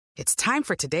It's time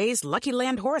for today's Lucky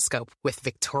Land horoscope with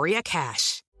Victoria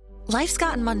Cash. Life's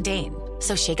gotten mundane,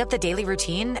 so shake up the daily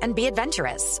routine and be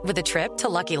adventurous with a trip to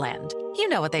Lucky Land. You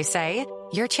know what they say,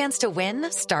 your chance to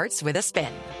win starts with a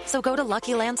spin. So go to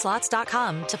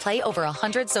LuckyLandSlots.com to play over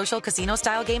 100 social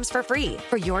casino-style games for free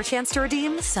for your chance to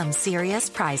redeem some serious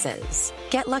prizes.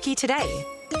 Get lucky today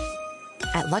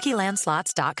at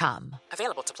LuckyLandSlots.com.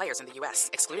 Available to players in the U.S.,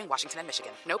 excluding Washington and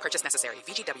Michigan. No purchase necessary.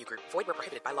 VGW Group. Void where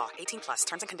prohibited by law. 18+.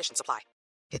 Terms and conditions apply.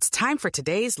 It's time for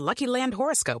today's Lucky Land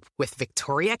horoscope with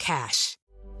Victoria Cash.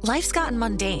 Life's gotten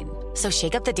mundane, so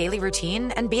shake up the daily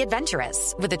routine and be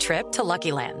adventurous with a trip to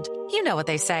Lucky Land. You know what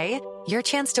they say, your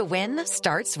chance to win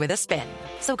starts with a spin.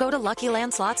 So go to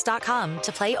LuckyLandSlots.com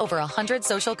to play over 100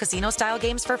 social casino-style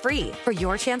games for free for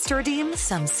your chance to redeem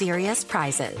some serious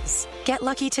prizes. Get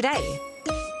lucky today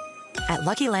at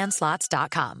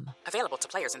LuckyLandSlots.com. Available to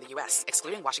players in the U.S.,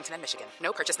 excluding Washington and Michigan.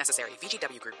 No purchase necessary.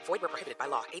 VGW Group. Void where prohibited by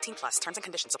law. 18+. Terms and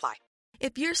conditions apply.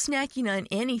 If you're snacking on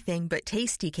anything but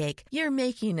Tasty Cake, you're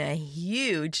making a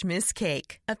huge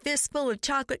mistake. A fistful of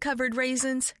chocolate-covered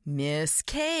raisins?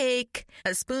 Mistake.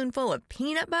 A spoonful of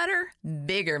peanut butter?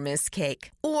 Bigger mistake.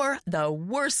 Or the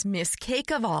worst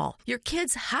mistake of all, your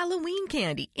kid's Halloween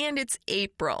candy, and it's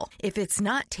April. If it's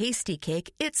not Tasty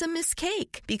Cake, it's a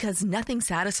mistake, because nothing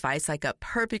satisfies like a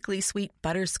perfectly sweet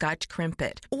butterscotch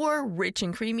crimpet or rich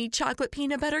and creamy chocolate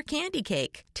peanut butter candy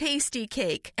cake. Tasty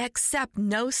Cake. Accept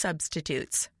no substitutes.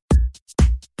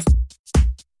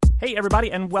 Hey,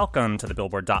 everybody, and welcome to the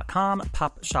Billboard.com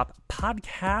Pop Shop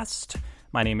Podcast.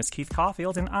 My name is Keith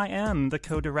Caulfield, and I am the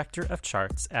co-director of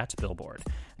charts at Billboard.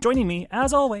 Joining me,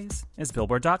 as always, is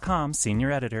Billboard.com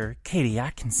senior editor Katie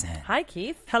Atkinson. Hi,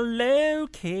 Keith. Hello,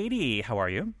 Katie. How are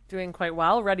you? Doing quite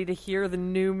well. Ready to hear the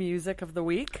new music of the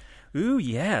week? Ooh,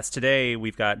 yes. Today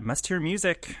we've got must-hear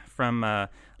music from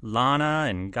Lana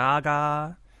and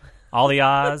Gaga. All the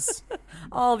Oz.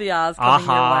 All the Oz coming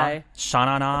your way.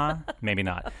 Sha-na-na. Maybe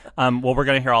not. Well, we're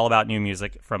going to hear all about new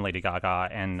music from Lady Gaga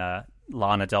and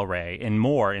Lana Del Rey and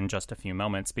more in just a few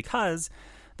moments, because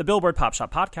the Billboard Pop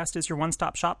Shop Podcast is your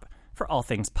one-stop shop for all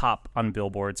things pop on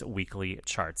Billboard's weekly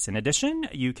charts. In addition,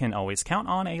 you can always count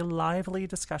on a lively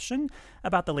discussion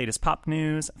about the latest pop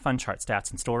news, fun chart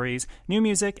stats and stories, new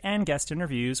music, and guest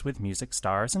interviews with music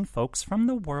stars and folks from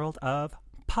the world of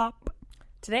pop.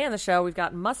 Today on the show, we've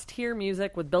got must-hear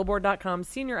music with Billboard.com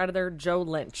senior editor Joe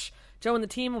Lynch. Joe and the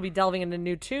team will be delving into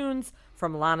new tunes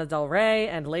from Lana Del Rey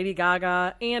and Lady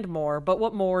Gaga and more. But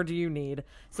what more do you need?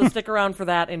 So stick around for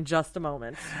that in just a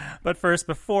moment. But first,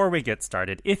 before we get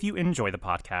started, if you enjoy the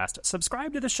podcast,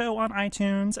 subscribe to the show on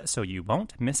iTunes so you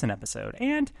won't miss an episode.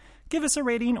 And give us a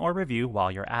rating or review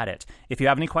while you're at it. If you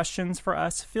have any questions for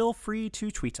us, feel free to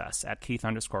tweet us at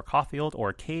Keith_Caulfield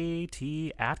or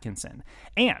KT Atkinson.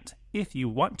 And if you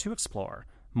want to explore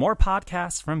more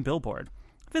podcasts from Billboard,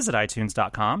 visit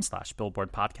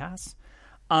itunes.com/billboardpodcasts.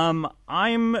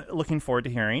 I'm looking forward to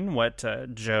hearing what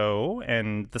Joe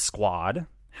and the squad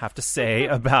have to say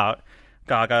about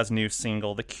Gaga's new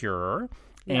single, The Cure,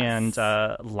 and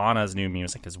Lana's new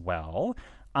music as well,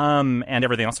 and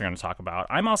everything else we're going to talk about.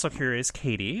 I'm also curious,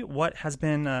 Katie, what has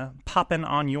been popping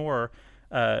on your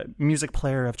music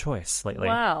player of choice lately?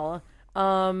 Well,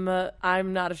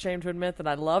 I'm not ashamed to admit that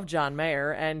I love John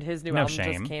Mayer, and his new album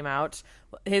just came out.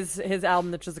 His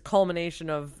album, which is a culmination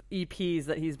of EPs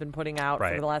that he's been putting out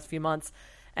for the last few months,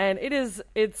 and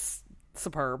it's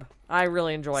superb. I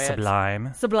really enjoy it.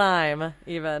 Sublime,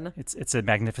 even. It's a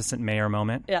magnificent Mayer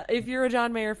moment. Yeah, if you're a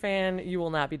John Mayer fan, you will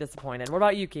not be disappointed. What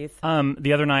about you, Keith?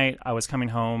 The other night, I was coming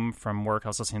home from work. I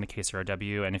was listening to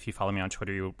KCRW, and if you follow me on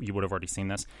Twitter, you would have already seen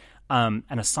this. And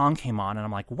a song came on, and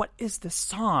I'm like, what is this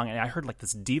song? And I heard like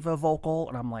this diva vocal,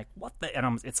 and I'm like, what the?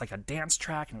 And it's like a dance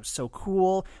track, and it was so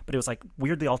cool, but it was like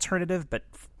weirdly alternative, but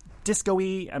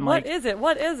disco-y. And what is it?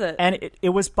 What is it? And it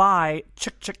was by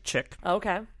Chick Chick Chick.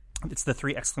 Okay. It's the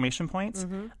 3 exclamation points.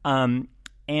 Mm-hmm.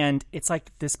 And it's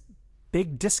like this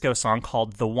big disco song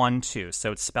called The 1 2.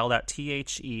 So it's spelled out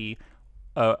THEONE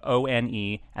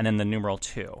and then the numeral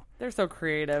 2. They're so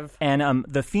creative. And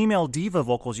the female diva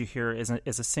vocals you hear is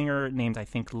a singer named, I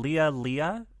think,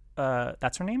 Leah.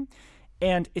 That's her name.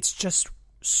 And it's just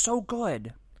so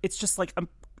good. It's just like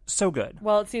so good.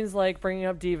 Well, it seems like bringing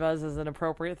up divas is an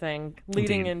appropriate thing,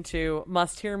 leading into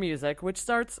must-hear music, which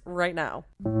starts right now.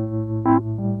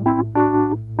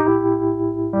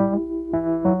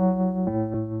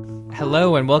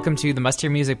 Hello and welcome to the Must Hear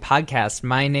Music Podcast.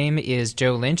 My name is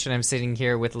Joe Lynch and I'm sitting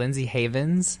here with Lindsay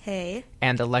Havens. Hey.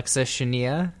 And Alexa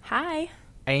Shania. Hi.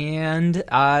 And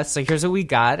so here's what we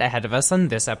got ahead of us on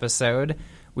this episode.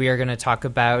 We are going to talk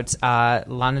about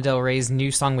Lana Del Rey's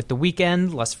new song with The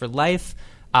Weeknd, Lust for Life.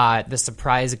 the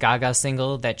surprise Gaga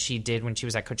single that she did when she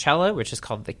was at Coachella, which is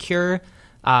called The Cure.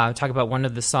 Talk about one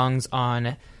of the songs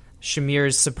on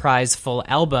Shamir's surprise full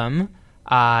album.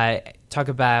 Talk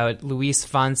about Luis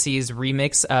Fonsi's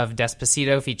remix of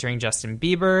Despacito featuring Justin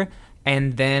Bieber.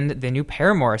 And then the new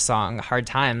Paramore song, Hard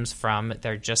Times, from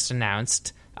their just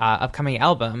announced upcoming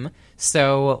album.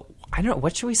 So, I don't know.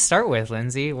 What should we start with,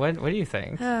 Lindsay? What do you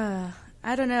think? I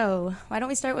don't know. Why don't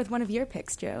we start with one of your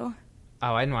picks, Joe?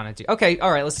 Oh, I didn't want to do... Okay,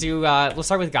 all right. We'll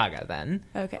start with Gaga then.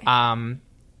 Okay.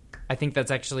 I think that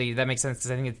makes sense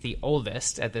because I think it's the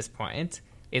oldest at this point.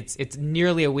 It's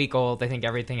nearly a week old. I think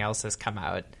everything else has come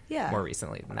out more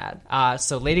recently than that.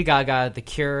 So Lady Gaga, The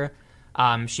Cure,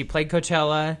 she played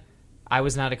Coachella. I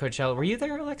was not at Coachella. Were you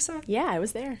there, Alexa? Yeah, I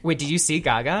was there. Wait, did you see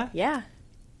Gaga? Yeah.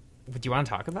 Do you want to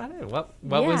talk about it? What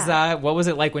was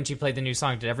it like when she played the new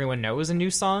song? Did everyone know it was a new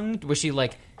song? Was she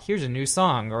like, here's a new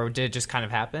song, or did it just kind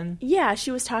of happen? Yeah,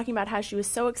 she was talking about how she was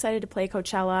so excited to play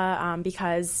Coachella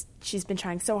because she's been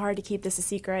trying so hard to keep this a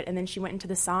secret, and then she went into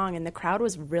the song, and the crowd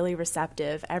was really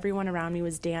receptive. Everyone around me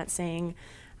was dancing.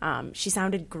 She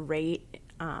sounded great.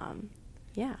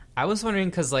 Yeah. I was wondering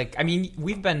because, like, I mean,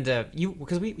 we've been to you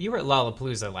because you were at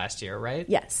Lollapalooza last year, right?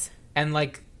 Yes. And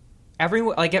like.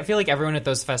 Everyone, like, I feel like everyone at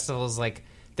those festivals, like,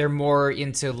 they're more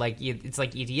into, like, it's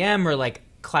like EDM or, like,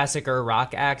 classic or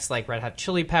rock acts, like Red Hot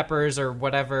Chili Peppers or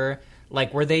whatever.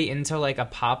 Like, were they into, like, a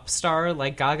pop star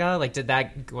like Gaga?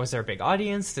 Like, was there a big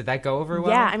audience? Did that go over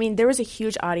well? Yeah, I mean, there was a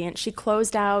huge audience. She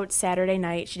closed out Saturday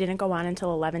night. She didn't go on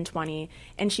until 11:20,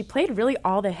 and she played really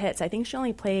all the hits. I think she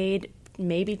only played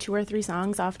maybe 2 or 3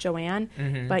 songs off Joanne,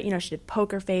 but, you know, she did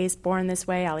Poker Face, Born This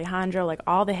Way, Alejandro, like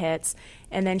all the hits,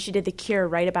 and then she did The Cure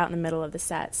right about in the middle of the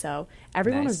set, so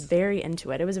everyone was very into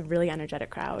it. It was a really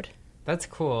energetic crowd. That's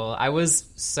cool. I was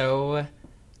so...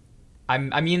 I'm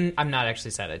not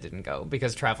actually sad I didn't go,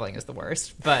 because traveling is the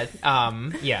worst, but,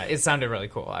 yeah, it sounded really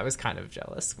cool. I was kind of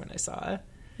jealous when I saw it.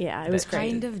 Yeah, it was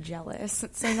great. Kind of jealous.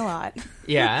 It's saying a lot.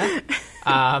 Yeah.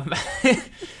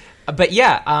 But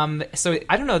yeah, so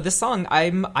I don't know, this song,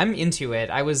 I'm into it.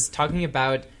 I was talking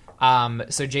about,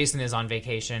 so Jason is on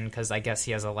vacation because I guess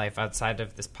he has a life outside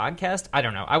of this podcast. I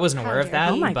don't know. I wasn't aware of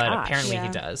that, but apparently he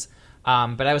does.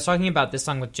 But I was talking about this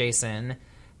song with Jason,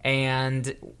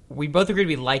 and we both agreed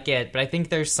we like it, but I think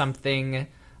there's something,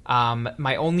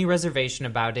 my only reservation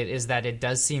about it is that it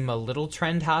does seem a little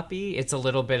trend hoppy. It's a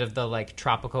little bit of the, like,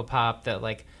 tropical pop that,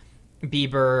 like,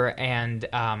 Bieber and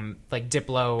like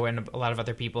Diplo and a lot of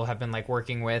other people have been like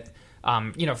working with,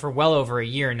 you know, for well over a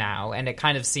year now, and it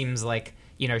kind of seems like,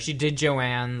 you know, she did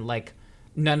Joanne, like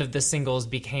none of the singles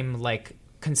became like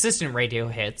consistent radio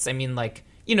hits. I mean, like,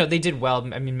 you know, they did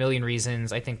well. I mean, Million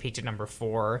Reasons I think peaked at number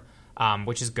 4,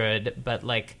 which is good, but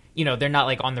like, you know, they're not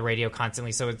like on the radio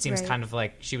constantly, so it seems kind of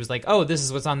like she was like, oh, this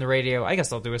is what's on the radio, I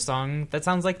guess I'll do a song that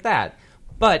sounds like that.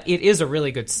 But it is a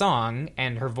really good song,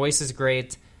 and her voice is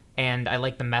great. And I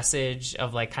like the message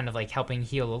of, like, kind of, like, helping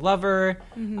heal a lover.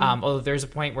 Although there's a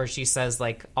point where she says,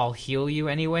 like, I'll heal you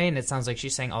anyway. And it sounds like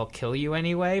she's saying, I'll kill you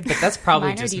anyway. But that's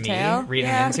probably just me reading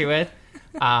into it.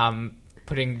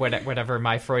 Putting whatever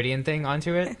my Freudian thing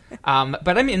onto it.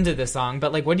 But I'm into this song.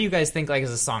 But, like, what do you guys think, like,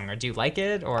 as a song? Or do you like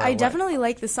it? Or I definitely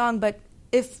like the song. But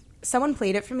if someone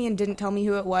played it for me and didn't tell me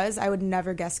who it was, I would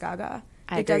never guess Gaga.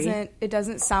 I agree. It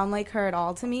doesn't sound like her at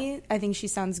all to me. I think she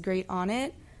sounds great on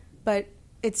it. But...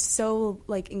 it's so,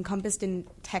 like, encompassed in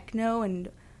techno and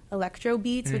electro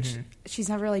beats, which she's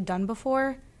never really done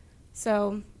before.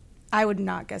 So I would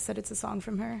not guess that it's a song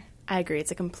from her. I agree.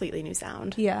 It's a completely new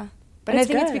sound. Yeah. But I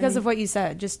think it's because of what you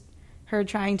said, just her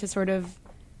trying to sort of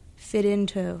fit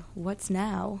into what's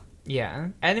now. Yeah.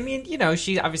 And, I mean, you know,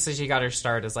 she got her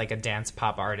start as, like, a dance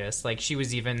pop artist. Like, she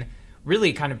was even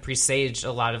really kind of presaged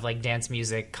a lot of, like, dance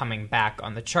music coming back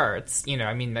on the charts. You know,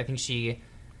 I mean, I think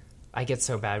I get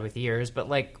so bad with years, but,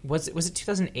 like, was it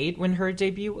 2008 when her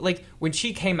debut? Like, when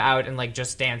she came out and, like,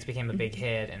 Just Dance became a big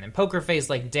hit, and then Poker Face,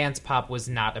 like, dance pop was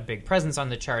not a big presence on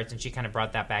the charts, and she kind of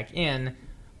brought that back in,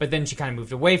 but then she kind of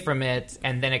moved away from it,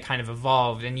 and then it kind of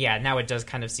evolved, and yeah, now it does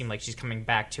kind of seem like she's coming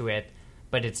back to it,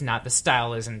 but it's not, the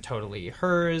style isn't totally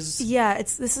hers. Yeah,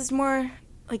 this is more,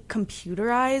 like,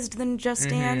 computerized than Just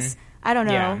Dance. I don't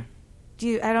know.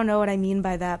 Yeah. I don't know what I mean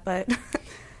by that, but...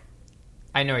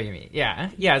 I know what you mean. Yeah.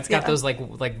 Yeah, it's got those, like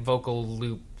vocal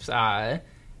loops,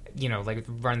 you know, like,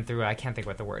 run through. I can't think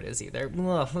what the word is either.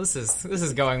 Ugh, this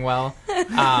is going well.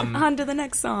 On to the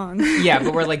next song. Yeah,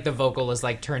 but where, like, the vocal is,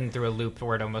 like, turned through a loop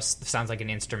where it almost sounds like an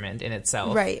instrument in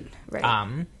itself. Right.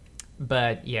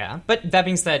 But, yeah. But that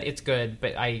being said, it's good,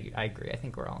 but I agree. I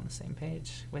think we're all on the same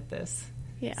page with this.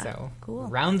 Yeah. So, cool.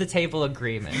 Round the table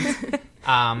agreement.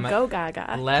 Go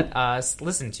Gaga. Let us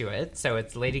listen to it. So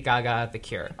it's Lady Gaga, The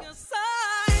Cure.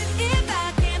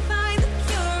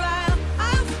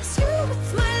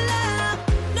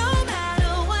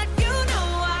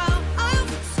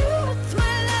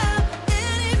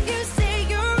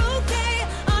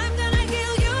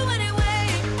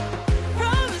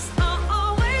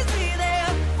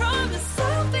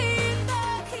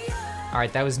 All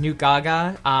right, that was New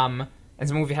Gaga. And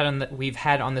someone we've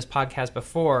had on this podcast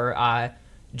before,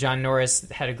 John Norris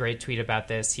had a great tweet about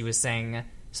this. He was saying,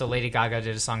 so Lady Gaga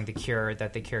did a song, The Cure,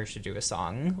 that The Cure should do a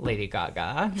song, Lady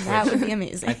Gaga. That would be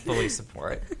amazing. I fully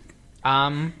support.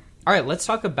 All right, let's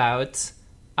talk about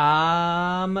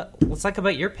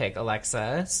your pick,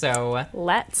 Alexa. So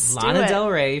let's Lana Del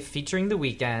Rey featuring The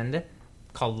Weeknd,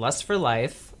 called Lust for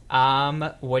Life.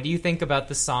 What do you think about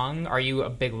the song? Are you a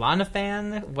big Lana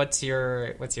fan? What's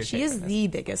your She is the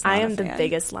biggest Lana fan. I am the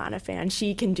biggest Lana fan.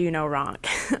 She can do no wrong.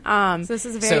 So this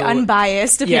is a very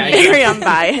unbiased opinion. Yeah, very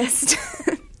unbiased.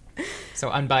 So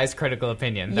unbiased critical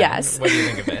opinion. Then. Yes. What do you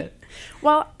think of it?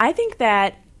 Well, I think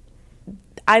that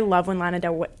I love when Lana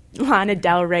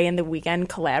Del Rey and The Weeknd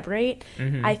collaborate.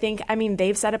 Mm-hmm.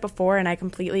 They've said it before, and I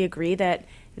completely agree that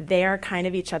they are kind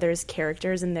of each other's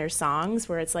characters in their songs,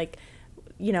 where it's like,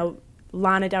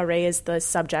 Lana Del Rey is the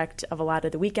subject of a lot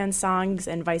of The Weeknd songs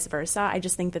and vice versa. I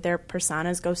just think that their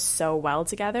personas go so well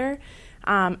together.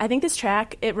 I think this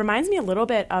track, it reminds me a little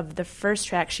bit of the first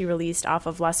track she released off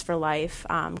of Lust for Life,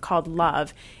 called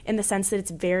Love, in the sense that it's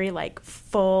very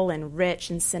full and rich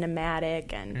and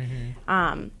cinematic, and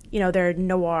their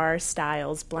noir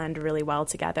styles blend really well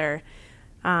together.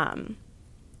 And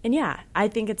yeah, I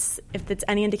think if it's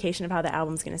any indication of how the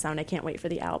album's going to sound, I can't wait for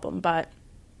the album. But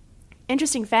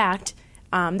interesting fact,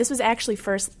 this was actually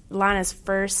Lana's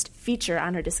first feature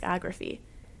on her discography.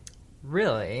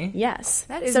 Really? Yes.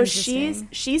 That is so interesting.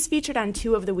 she's featured on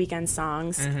 2 of The Weeknd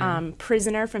songs,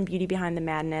 Prisoner from Beauty Behind the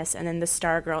Madness, and then the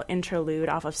Stargirl interlude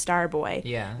off of Starboy.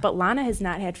 Yeah. But Lana has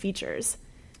not had features.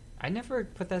 I never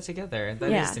put that together.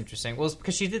 That is interesting. Well,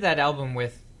 because she did that album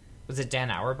with, was it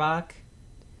Dan Auerbach?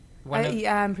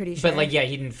 Yeah, I'm pretty sure. But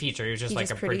he didn't feature. He was just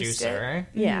a producer.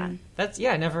 It. Yeah. Mm-hmm.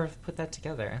 I never put that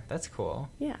together. That's cool.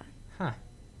 Yeah. Huh.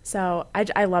 So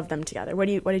I love them together. What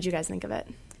did you guys think of it?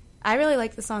 I really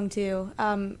like the song too.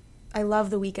 I love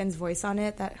The Weeknd's voice on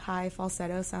it. That high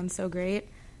falsetto sounds so great.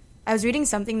 I was reading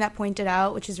something that pointed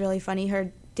out, which is really funny.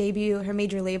 Her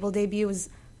major label debut was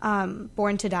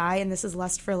Born to Die, and this is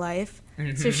Lust for Life.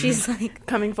 Mm-hmm. So she's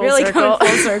coming full circle.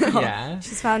 Yeah.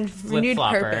 She's found renewed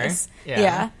purpose.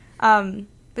 Yeah.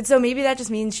 But so maybe that just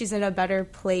means she's in a better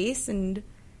place, and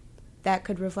that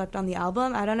could reflect on the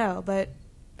album. I don't know, but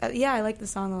yeah, I like the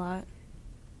song a lot.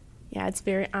 Yeah, it's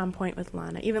very on point with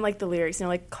Lana. Even the lyrics,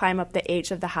 climb up the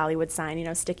H of the Hollywood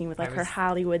sign, sticking with her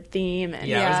Hollywood theme.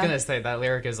 And, I was going to say that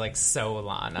lyric is so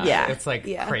Lana. Yeah. It's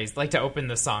crazy. To open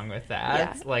the song with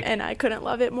that. Yeah. And I couldn't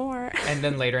love it more. And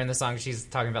then later in the song, she's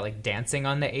talking about dancing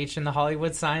on the H in the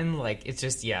Hollywood sign. It's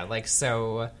just,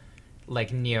 so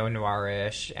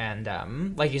neo-noirish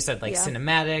and, like you said,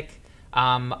 cinematic.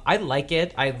 I like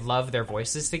it. I love their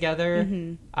voices together.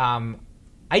 Mm-hmm.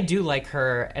 I do like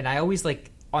her, and I always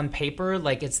on paper,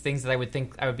 it's things that I would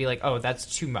think I would be oh,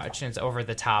 that's too much and it's over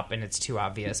the top and it's too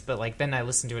obvious. But then I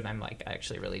listen to it and I'm I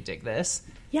actually really dig this.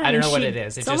 Yeah, I don't know what it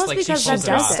is. It's just almost because that's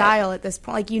her style at this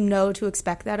point. To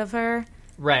expect that of her.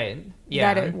 Right.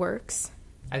 Yeah. That it works.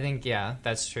 I think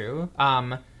that's true.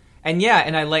 And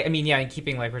and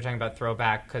keeping we're talking about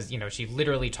throwback because she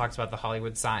literally talks about the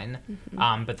Hollywood sign.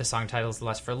 Mm-hmm. But the song title is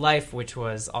Lust for Life, which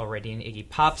was already an Iggy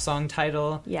Pop song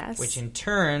title. Yes. Which in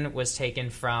turn was taken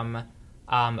from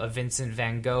a Vincent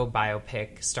van Gogh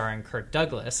biopic starring Kirk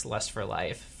Douglas, Lust for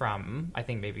Life, from I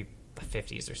think maybe the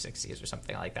 50s or 60s or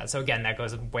something like that. So again, that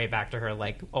goes way back to her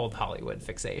old Hollywood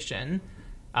fixation.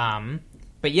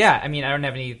 But yeah, I don't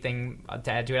have anything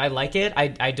to add to it. I like it.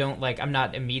 I don't I'm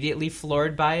not immediately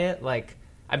floored by it.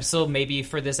 I'm still maybe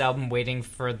for this album waiting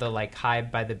for the High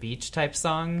by the Beach type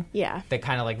song. Yeah. The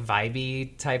kind of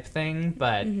vibey type thing.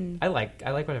 But I like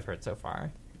what I've heard so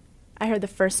far. I heard the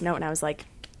first note and I was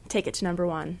take it to number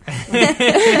 1. And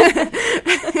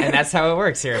that's how it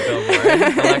works here at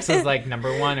Billboard. Alexa's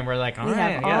number 1 and we're all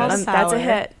right, that's a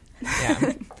hit.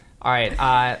 Yeah. All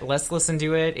right, let's listen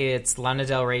to it. It's Lana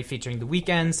Del Rey featuring The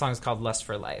Weeknd. The song's called Lust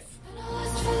for Life.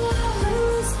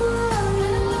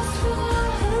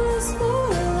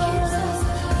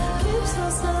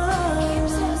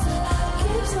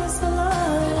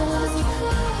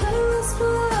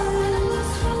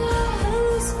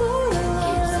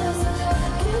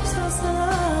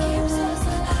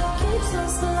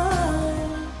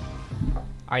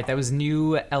 All right, that was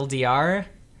new LDR.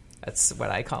 That's what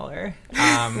I call her.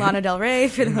 Lana Del Rey,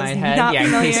 for those in my head. not in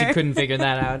familiar. case you couldn't figure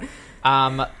that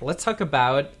out. Let's talk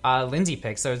about Lindsay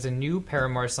pick. So it's a new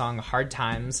Paramore song, Hard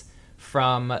Times,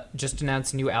 from just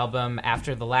announced new album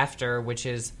After the Laughter, which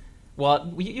is,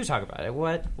 well, you talk about it.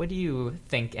 What do you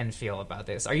think and feel about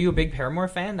this? Are you a big Paramore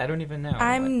fan? I don't even know.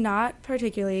 I'm not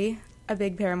particularly a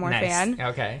big Paramore fan.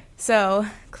 Okay. So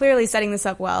clearly setting this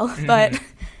up well. But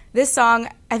this song,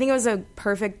 I think it was a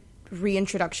perfect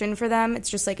reintroduction for them. It's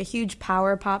just like a huge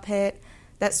power pop hit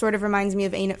that sort of reminds me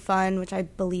of Ain't It Fun, which I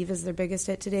believe is their biggest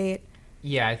hit to date.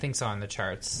 Yeah, I think so on the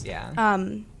charts, yeah.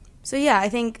 So yeah, I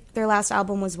think their last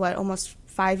album was almost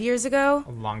 5 years ago?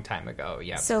 A long time ago,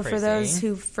 yeah. So crazy. For those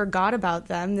who forgot about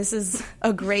them, this is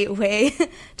a great way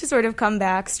to sort of come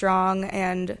back strong,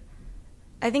 and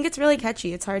I think it's really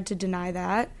catchy. It's hard to deny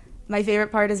that. My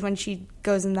favorite part is when she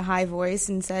goes in the high voice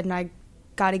and said, and I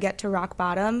gotta get to rock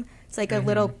bottom. It's like a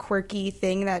little quirky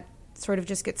thing that sort of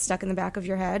just gets stuck in the back of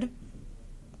your head.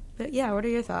 But yeah, what are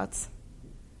your thoughts?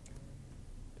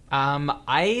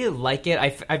 I like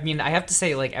it. I mean, I have to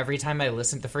say, like, every time I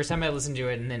listen, the first time I listened to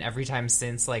it and then every time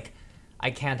since, like,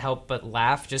 I can't help but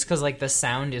laugh just because, like, the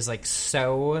sound is, like,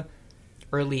 so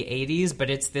early 80s, but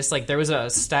it's this, like, there was a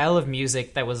style of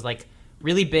music that was, like,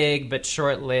 really big but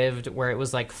short-lived where it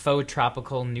was, like, faux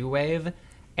tropical new wave.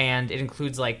 And it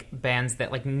includes, like, bands that,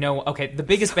 like, the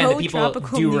biggest band that people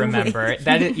do remember,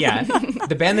 that is, yeah,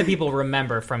 the band that people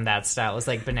remember from that style is,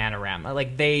 like, Bananarama.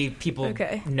 Like, people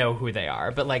know who they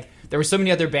are. But, like, there were so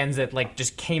many other bands that, like,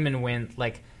 just came and went,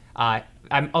 like, I'm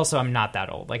not that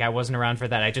old. Like, I wasn't around for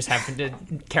that. I just happened to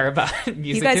care about music history.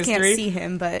 You guys can't see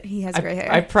him, but he has gray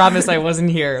hair. I promise I wasn't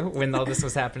here when all this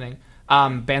was happening.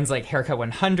 Bands like Haircut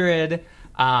 100...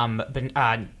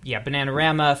 Bananarama,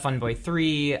 Funboy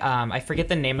 3. I forget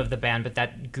the name of the band, but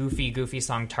that goofy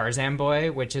song Tarzan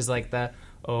Boy, which is like the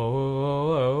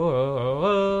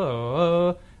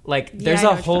like there's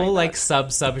a whole like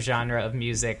sub genre of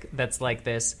music that's like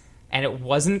this, and it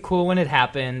wasn't cool when it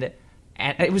happened,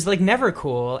 and it was like never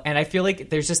cool, and I feel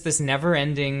like there's just this never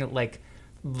ending like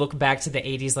look back to the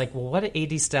 80s, like, well, what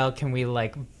 80s style can we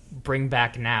like bring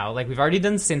back now? Like, we've already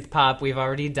done synth pop, we've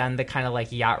already done the kind of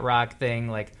like yacht rock thing,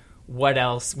 like, what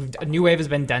else? New wave has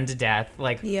been done to death.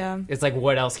 Like, yeah, it's like,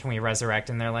 what else can we resurrect?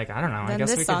 And they're like, I don't know, I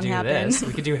guess we could do this.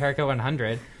 We could do Haircut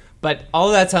 100. But all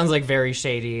of that sounds like very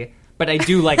shady. But I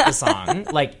do like the song.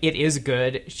 Like, it is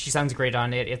good. She sounds great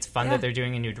on it. It's fun that they're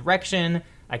doing a new direction.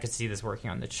 I could see this working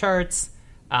on the charts.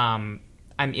 I'm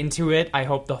into it. I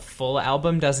hope the full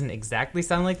album doesn't exactly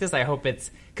sound like this. I hope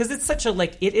it's... Because it's such a,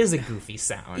 like, it is a goofy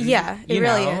sound. Yeah, it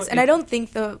really is. And I don't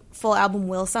think the full album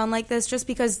will sound like this just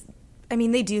because, I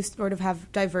mean, they do sort of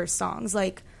have diverse songs.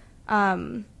 Like,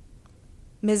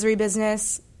 Misery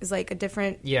Business is, like, a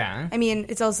different... Yeah. I mean,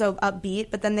 it's also upbeat,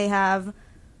 but then they have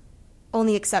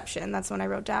Only Exception. That's one I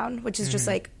wrote down, which is just,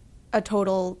 like, a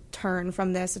total turn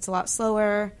from this. It's a lot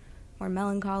slower, more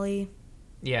melancholy.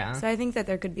 Yeah. So I think that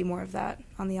there could be more of that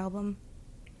on the album.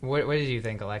 What did you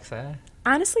think, Alexa?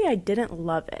 Honestly, I didn't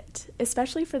love it,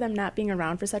 especially for them not being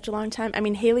around for such a long time. I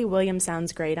mean, Hayley Williams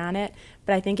sounds great on it,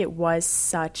 but I think it was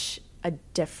such a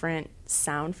different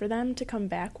sound for them to come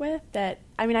back with that,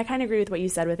 I mean, I kind of agree with what you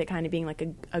said with it kind of being like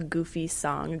a goofy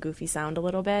song, a goofy sound a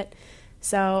little bit.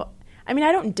 So, I mean,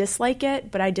 I don't dislike it,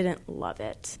 but I didn't love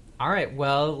it. All right,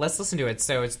 well, let's listen to it.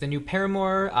 So it's the new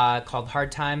Paramore called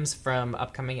Hard Times from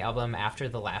upcoming album After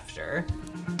the Laughter.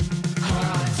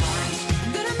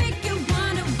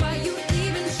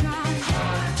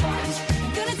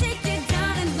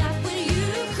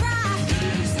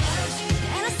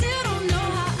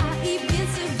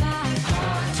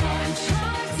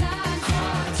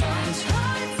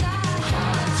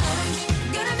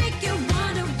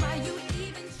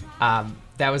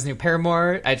 That was new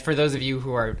Paramore. For those of you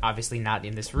who are obviously not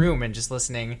in this room and just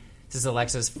listening, this is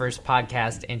Alexa's first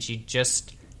podcast, and she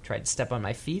just tried to step on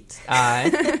my feet.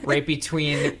 Right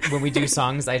between when we do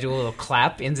songs, I do a little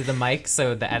clap into the mic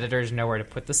so the editors know where to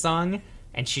put the song,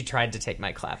 and she tried to take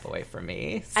my clap away from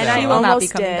me. So, and I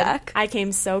almost did. Back. I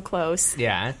came so close.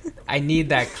 Yeah, I need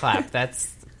that clap.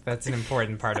 That's an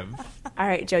important part of All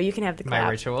right, Joe, you can have the clap. My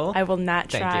ritual. I will not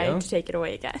try to take it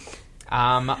away again.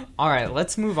 All right,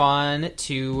 let's move on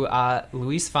to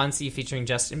Luis Fonsi featuring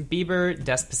Justin Bieber,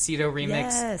 Despacito remix.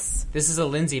 Yes. This is a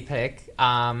Lindsay pick.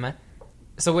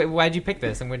 So why'd you pick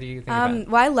this, and what do you think about it?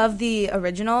 Well, I love the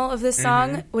original of this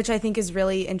song, which I think is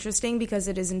really interesting because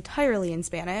it is entirely in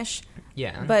Spanish.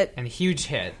 Yeah, and a huge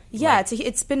hit. Yeah,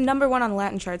 it's been number one on the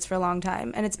Latin charts for a long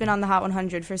time, and it's been on the Hot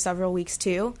 100 for several weeks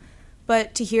too.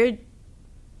 But to hear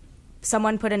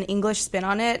someone put an English spin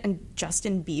on it, and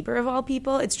Justin Bieber of all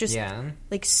people, it's just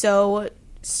like so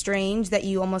strange that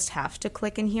you almost have to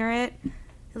click and hear it.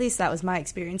 At least that was my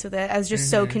experience with it. I was just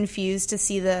so confused to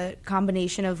see the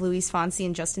combination of Luis Fonsi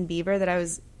and Justin Bieber that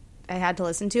I had to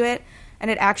listen to it, and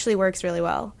it actually works really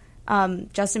well.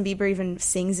 Justin Bieber even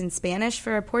sings in Spanish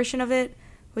for a portion of it,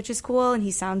 which is cool, and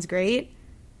he sounds great.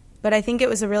 But I think it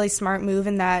was a really smart move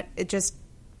in that it just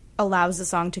allows the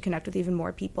song to connect with even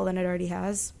more people than it already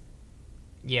has.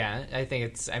 Yeah, I think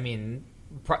it's, I mean,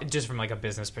 just from like a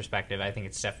business perspective, I think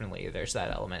it's definitely, there's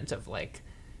that element of like,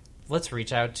 let's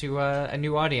reach out to a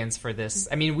new audience for this.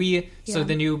 I mean, so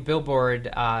the new Billboard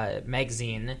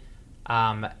magazine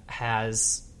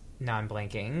has, now I'm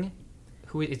blanking,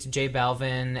 it's J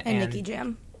Balvin and Nicky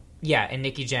Jam. Yeah, and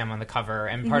Nicky Jam on the cover.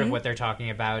 And part of what they're talking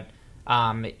about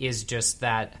is just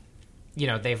that, you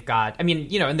know, they've got, I mean,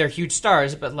 you know, and they're huge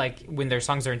stars, but like when their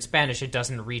songs are in Spanish, it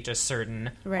doesn't reach a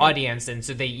certain audience. And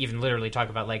so they even literally talk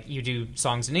about like, you do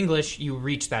songs in English, you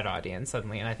reach that audience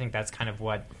suddenly. And I think that's kind of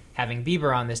what having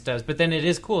Bieber on this does. But then it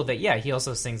is cool that, yeah, he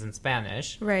also sings in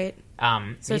Spanish. Right.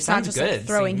 So it's not just good like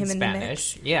throwing him in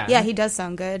Spanish. The mix. Yeah. Yeah, he does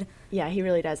sound good. Yeah, he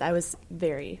really does. I was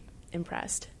very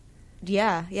impressed.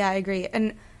 Yeah, I agree.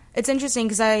 And it's interesting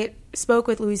because I spoke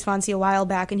with Luis Fonsi a while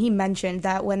back, and he mentioned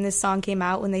that when this song came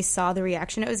out, when they saw the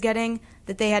reaction it was getting,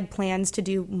 that they had plans to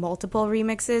do multiple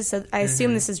remixes. So I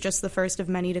assume this is just the first of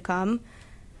many to come.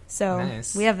 So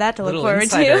nice. We have that to look forward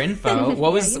to. Little insider info.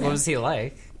 What was he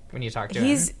like when you talked to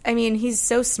him? He's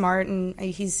so smart and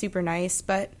he's super nice,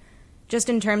 but just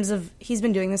in terms of, he's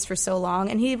been doing this for so long,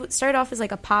 and he started off as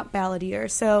like a pop balladeer.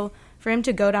 So for him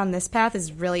to go down this path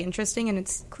is really interesting, and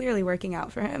it's clearly working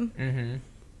out for him. Mm-hmm.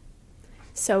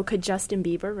 So could Justin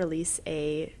Bieber release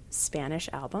a Spanish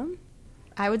album?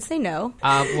 I would say no.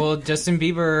 Well, Justin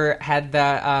Bieber had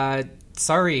that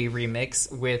Sorry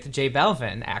remix with J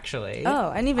Balvin, actually. Oh,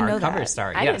 I didn't even know that. Cover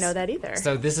star. I didn't know that either.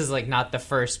 So this is like not the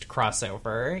first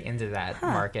crossover into that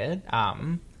market.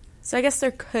 So I guess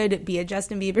there could be a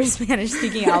Justin Bieber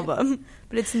Spanish-speaking album,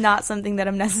 but it's not something that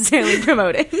I'm necessarily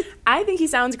promoting. I think he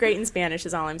sounds great in Spanish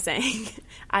is all I'm saying.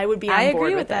 I would be on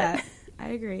board with that. I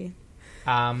agree.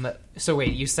 So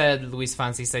wait, you said Luis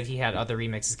Fonsi said he had other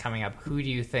remixes coming up. Who do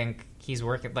you think he's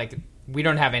working, like, we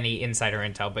don't have any insider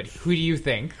intel, but who do you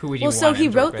think? Who would you want so he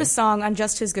him to wrote work the with? song on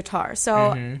just his guitar.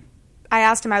 So I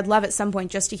asked him, I'd love at some point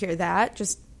just to hear that,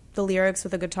 just the lyrics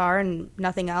with a guitar and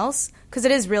nothing else, because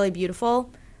it is really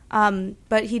beautiful.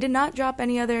 But he did not drop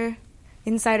any other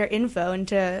insider info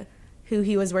into who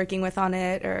he was working with on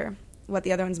it or what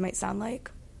the other ones might sound like.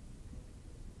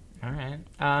 All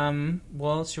right.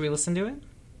 Well, should we listen to it?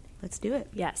 Let's do it.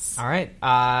 Yes. All right.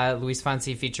 Luis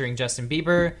Fonsi featuring Justin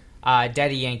Bieber.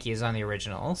 Daddy Yankee is on the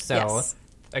original. So,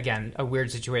 again, a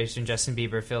weird situation, Justin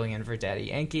Bieber filling in for Daddy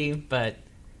Yankee. But,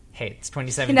 hey, it's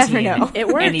 2017. You never know. It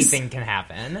works. Anything can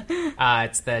happen.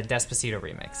 It's the Despacito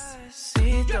remix.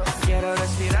 Quiero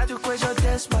respirar tu cuello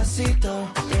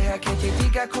despacito. Deja que te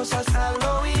diga cosas al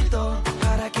oído.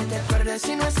 Para que te acuerdes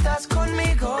si no estás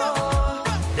conmigo.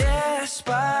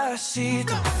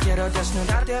 Despacito. Quiero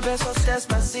desnudarte a besos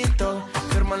despacito.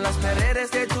 Firmo en las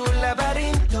paredes de tu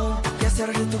laberinto. Y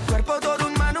hacer de tu cuerpo todo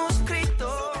un manuscrito.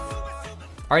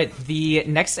 All right, the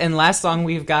next and last song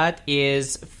we've got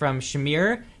is from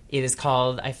Shamir. It is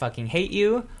called I Fucking Hate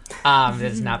You. That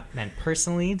is not meant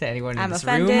personally to anyone in this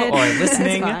room or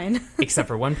listening, except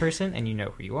for one person, and you know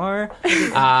who you are.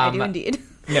 I do indeed.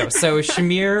 No, so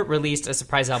Shamir released a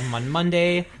surprise album on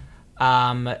Monday.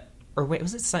 Or wait,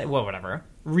 was it? Well, whatever.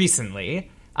 Recently.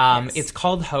 Yes. It's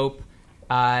called Hope.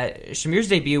 Shamir's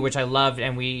debut, which I loved,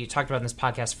 and we talked about in this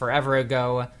podcast forever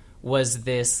ago, was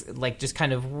this like just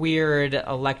kind of weird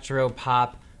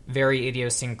electro-pop, very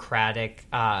idiosyncratic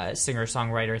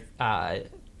singer-songwriter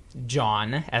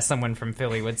John, as someone from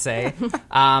Philly would say.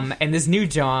 And this new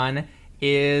John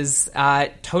is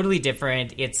totally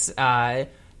different. It's,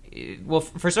 well,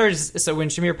 for starters, so when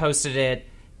Shamir posted it,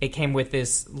 it came with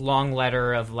this long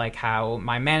letter of like how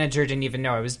my manager didn't even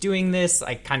know I was doing this.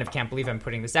 I kind of can't believe I'm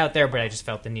putting this out there, but I just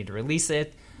felt the need to release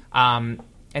it. And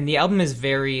the album is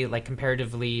very like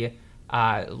comparatively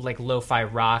like lo-fi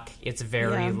rock. It's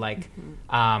very like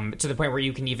to the point where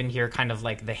you can even hear kind of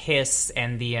like the hiss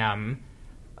and the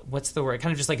what's the word?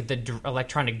 Kind of just like the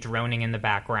electronic droning in the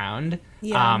background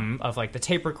of like the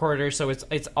tape recorder. So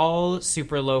it's all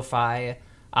super lo-fi.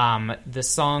 The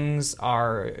songs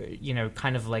are, you know,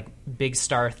 kind of like Big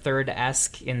Star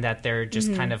Third-esque in that they're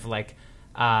just kind of like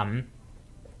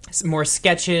more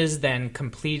sketches than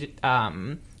complete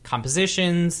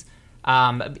compositions.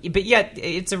 But yet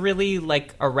it's a really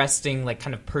like arresting, like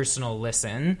kind of personal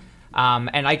listen.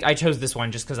 And I chose this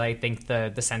one just because I think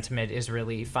the sentiment is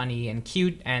really funny and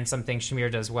cute and something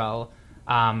Shamir does well.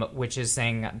 which is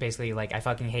saying basically like, I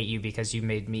fucking hate you because you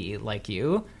made me like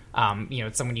you.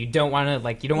 It's someone you don't want to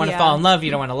like, you don't want to fall in love,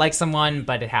 you don't want to like someone,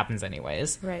 but it happens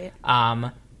anyways. Right.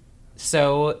 But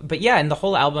yeah, and the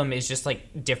whole album is just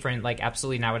like different, like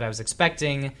absolutely not what I was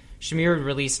expecting. Shamir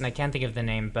released, and I can't think of the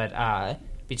name, but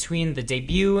between the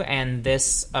debut and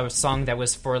this, a song that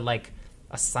was for like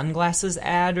a sunglasses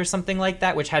ad or something like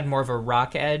that, which had more of a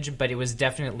rock edge, but it was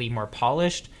definitely more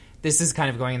polished. This is kind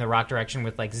of going in the rock direction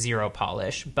with like zero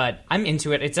polish, but I'm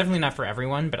into it. It's definitely not for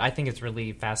everyone, but I think it's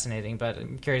really fascinating. But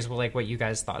I'm curious, like, what you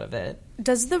guys thought of it.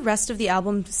 Does the rest of the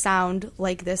album sound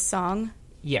like this song?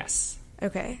 Yes.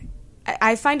 Okay.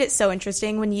 I find it so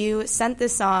interesting. When you sent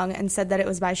this song and said that it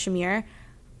was by Shamir,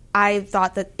 I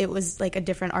thought that it was like a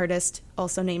different artist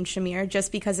also named Shamir,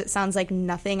 just because it sounds like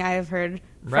nothing I have heard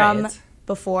from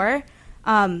before.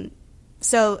 I'm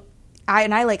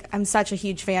such a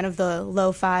huge fan of the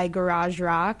lo-fi garage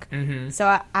rock. Mm-hmm.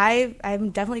 So I'm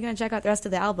definitely going to check out the rest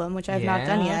of the album, which I have not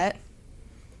done yet.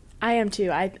 I am too.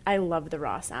 I love the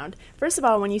raw sound. First of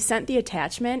all, when you sent the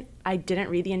attachment, I didn't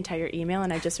read the entire email,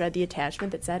 and I just read the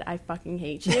attachment that said, I fucking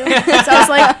hate you. So I was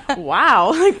like,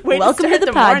 wow. Like, welcome to the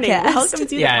podcast. Welcome to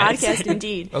the podcast,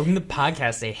 indeed. Welcome to the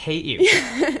podcast. They hate you.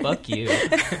 Fuck you.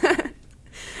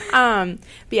 But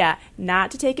yeah, not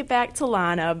to take it back to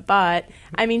Lana, but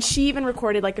I mean, she even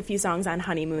recorded like a few songs on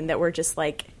Honeymoon that were just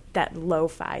like that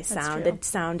lo-fi sound. It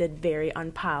sounded very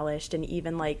unpolished, and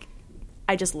even like,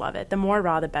 I just love it. The more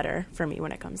raw, the better for me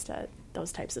when it comes to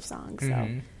those types of songs. So,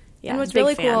 yeah. And what's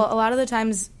really cool, a lot of the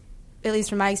times, at least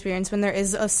from my experience, when there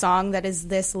is a song that is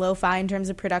this lo-fi in terms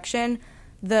of production,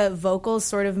 the vocals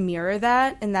sort of mirror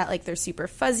that, in that like they're super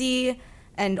fuzzy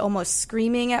and almost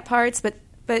screaming at parts, but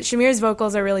Shamir's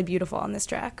vocals are really beautiful on this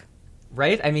track.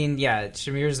 Right? I mean, yeah,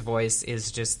 Shamir's voice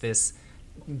is just this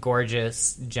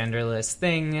gorgeous, genderless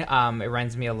thing. It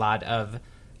reminds me a lot of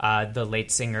the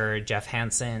late singer Jeff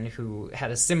Hansen, who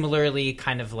had a similarly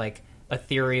kind of like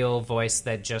ethereal voice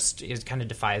that just kind of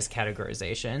defies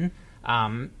categorization.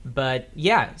 But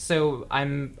yeah, so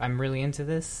I'm really into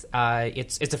this.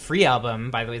 It's a free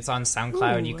album, by the way. It's on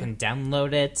SoundCloud. Ooh. You can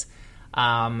download it.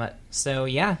 So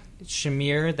yeah,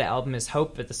 Shamir, the album is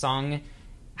Hope, but the song,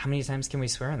 how many times can we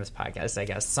swear on this podcast, I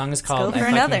guess? The song is called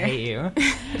I Fucking Hate You.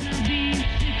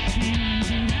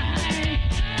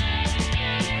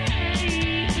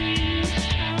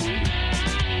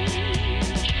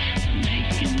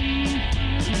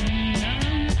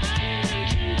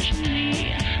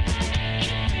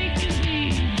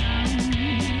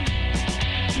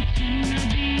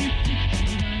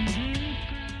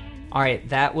 All right,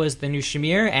 that was the new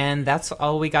Shamir, and that's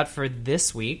all we got for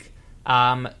this week.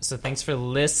 So thanks for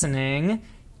listening.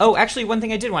 Oh, actually, one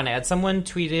thing I did want to add. Someone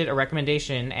tweeted a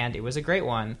recommendation, and it was a great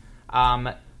one.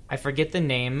 I forget the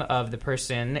name of the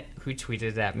person who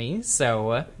tweeted at me.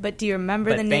 But do you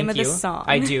remember the name of the song?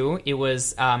 I do. It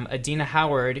was Adina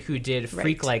Howard, who did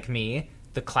Freak Like Me,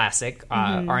 the classic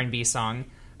R&B song.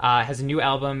 Has a new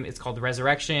album. It's called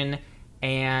Resurrection.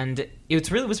 And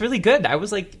it was really good. I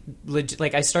was like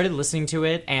I started listening to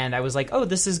it, and I was like, oh,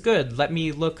 this is good. Let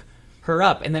me look her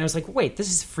up. And then I was like, wait, this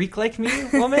is Freak Like Me,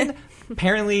 woman?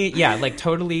 Apparently, yeah, like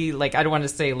totally, like I don't want to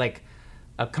say like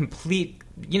a complete,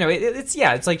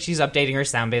 it's like she's updating her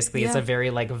sound basically. Yeah. It's a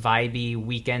very like vibey,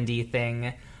 weekendy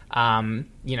thing,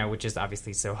 which is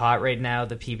obviously so hot right now,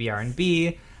 the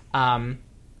PBR&B.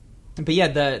 But yeah,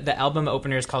 the album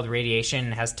opener is called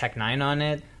Radiation, has Tech Nine on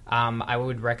it. I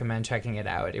would recommend checking it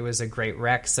out. It was a great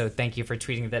rec, so thank you for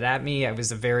tweeting that at me. It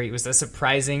was a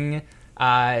surprising,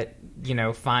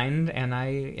 find, and I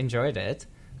enjoyed it.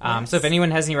 Yes. So if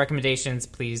anyone has any recommendations,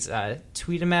 please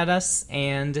tweet them at us,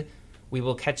 and we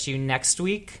will catch you next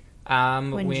week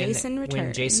when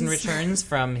Jason returns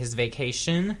from his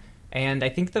vacation. And I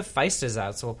think the Feist is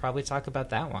out, so we'll probably talk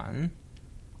about that one.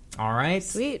 All right.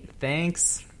 Sweet.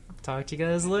 Thanks. Talk to you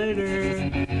guys later.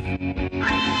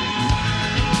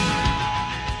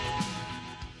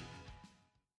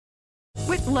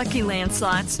 With Lucky Land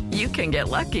Slots, you can get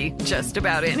lucky just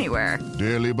about anywhere.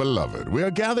 Dearly beloved, we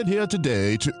are gathered here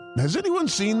today to... Has anyone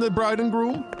seen the bride and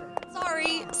groom?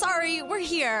 Sorry, we're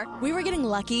here. We were getting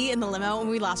lucky in the limo and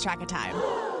we lost track of time.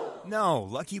 No,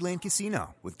 Lucky Land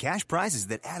Casino, with cash prizes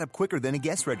that add up quicker than a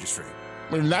guest registry.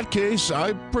 In that case,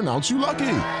 I pronounce you lucky.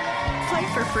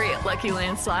 Play for free at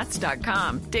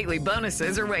LuckyLandSlots.com. Daily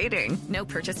bonuses are waiting. No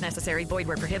purchase necessary. Void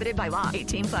where prohibited by law.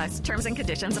 18+. Terms and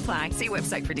conditions apply. See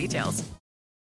website for details.